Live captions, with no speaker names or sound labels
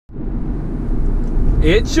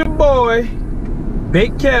It's your boy,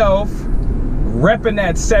 Big Kelv, repping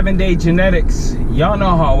that 7-day genetics. Y'all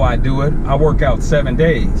know how I do it. I work out 7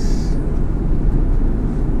 days.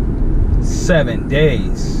 7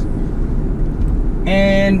 days.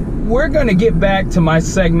 And we're gonna get back to my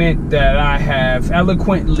segment that I have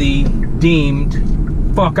eloquently deemed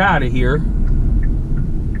 "fuck out of here,"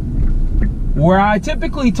 where I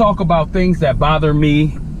typically talk about things that bother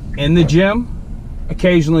me in the gym,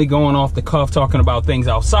 occasionally going off the cuff talking about things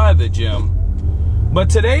outside the gym. But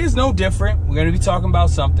today is no different. We're going to be talking about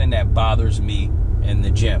something that bothers me in the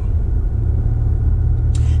gym.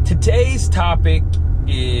 Today's topic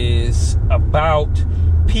is about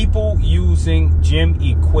people using gym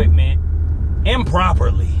equipment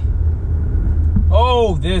improperly.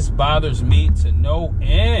 Oh, this bothers me to no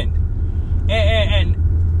end. And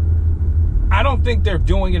I don't think they're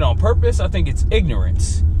doing it on purpose. I think it's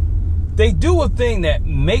ignorance. They do a thing that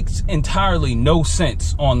makes entirely no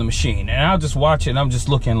sense on the machine. And I'll just watch it and I'm just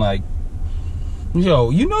looking like, yo,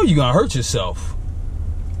 you know you're gonna hurt yourself.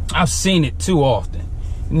 I've seen it too often.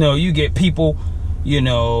 You know, you get people, you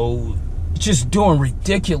know, just doing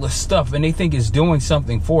ridiculous stuff and they think it's doing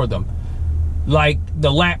something for them. Like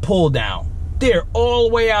the lat pull down. They're all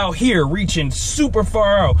the way out here reaching super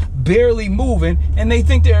far out, barely moving, and they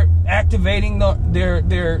think they're activating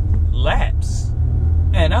their lats.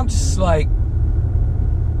 And I'm just like,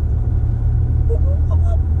 what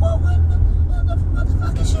the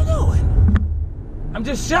fuck is you doing? I'm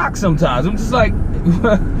just shocked sometimes. I'm just like,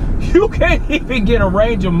 you can't even get a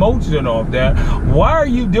range of motion off that. Why are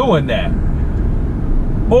you doing that?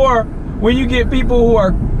 Or when you get people who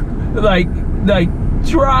are like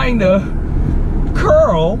trying to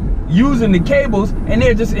curl using the cables and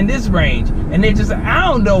they're just in this range and they just, I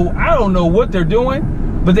don't know what they're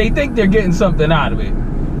doing, but they think they're getting something out of it.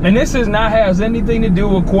 And this has anything to do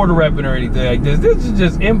with quarter repping or anything like this. This is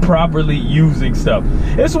just improperly using stuff.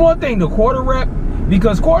 It's one thing to quarter rep,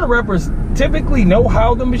 because quarter reppers typically know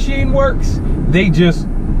how the machine works. They just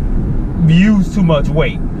use too much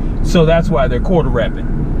weight. So that's why they're quarter repping.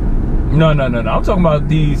 No. I'm talking about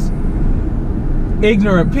these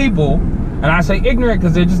ignorant people, and I say ignorant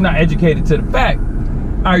because they're just not educated to the fact,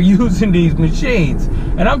 are using these machines.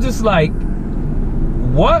 And I'm just like,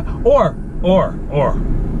 what? Or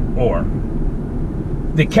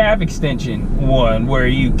the calf extension one where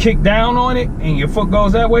you kick down on it and your foot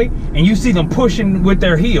goes that way and you see them pushing with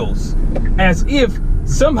their heels as if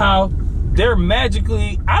somehow they're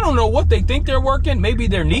magically, I don't know what they think they're working, maybe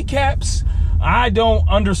their kneecaps. I don't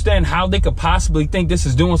understand how they could possibly think this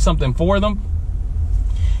is doing something for them.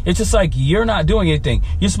 It's just like, you're not doing anything.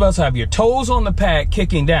 You're supposed to have your toes on the pad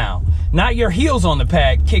kicking down, not your heels on the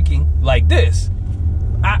pad kicking like this.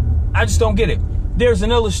 I just don't get it. There's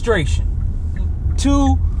an illustration,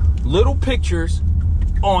 2 little pictures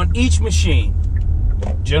on each machine,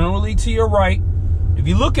 generally to your right. If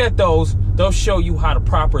you look at those, they'll show you how to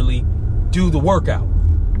properly do the workout.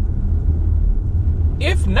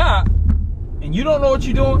 If not, and you don't know what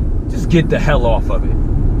you're doing, just get the hell off of it.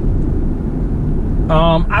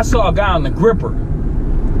 I saw a guy on the gripper,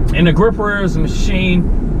 and the gripper is a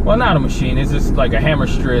machine. Well, not a machine, it's just like a hammer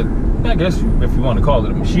strip. I guess if you want to call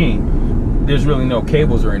it a machine. There's really no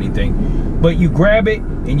cables or anything, but you grab it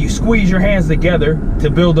and you squeeze your hands together to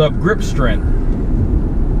build up grip strength.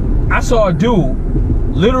 I saw a dude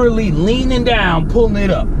literally leaning down, pulling it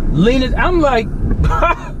up, leaning. I'm like,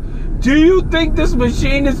 do you think this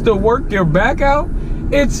machine is to work your back out?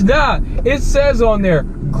 It's not. It says on there,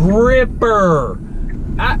 gripper.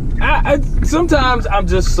 Sometimes I'm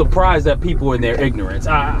just surprised at people in their ignorance.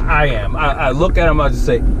 I am. I look at them, I just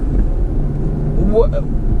say,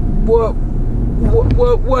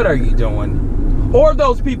 what are you doing? Or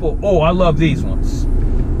those people, oh, I love these ones.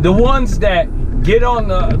 The ones that get on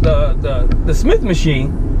the Smith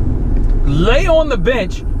machine, lay on the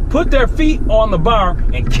bench, put their feet on the bar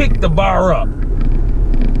and kick the bar up.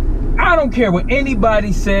 I don't care what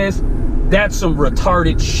anybody says, that's some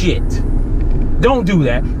retarded shit. Don't do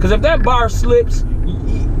that, because if that bar slips,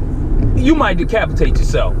 you might decapitate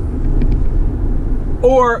yourself.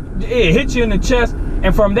 Or it hits you in the chest,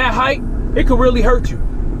 and from that height, it could really hurt you.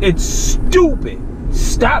 It's stupid.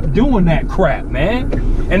 Stop doing that crap, man.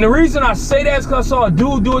 And the reason I say that is because I saw a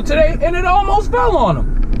dude do it today, and it almost fell on him.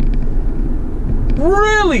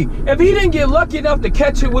 Really? If he didn't get lucky enough to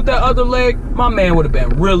catch it with that other leg, my man would have been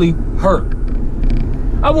really hurt.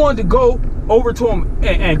 I wanted to go over to him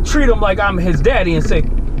and treat him like I'm his daddy and say,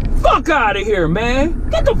 fuck out of here, man.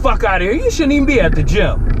 Get the fuck out of here. You shouldn't even be at the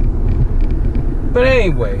gym. But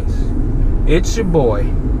anyways, it's your boy,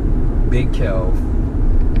 Big Kelv.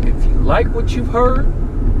 If you like what you've heard,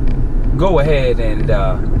 go ahead and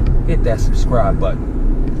hit that subscribe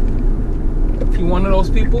button. If you're one of those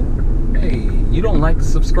people, hey, you don't like to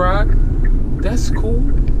subscribe, that's cool.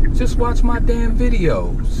 Just watch my damn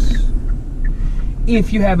videos.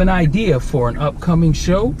 If you have an idea for an upcoming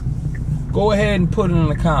show, go ahead and put it in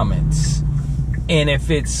the comments. And if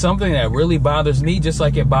it's something that really bothers me, just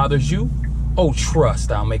like it bothers you, oh,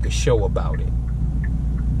 trust, I'll make a show about it.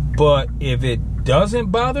 But if it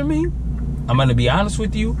doesn't bother me, I'm going to be honest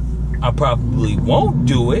with you, I probably won't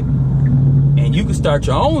do it. And you can start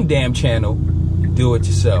your own damn channel and do it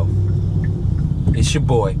yourself. It's your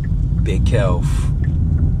boy, Big Kelv.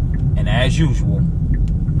 And as usual,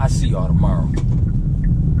 I see y'all tomorrow.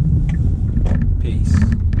 Peace.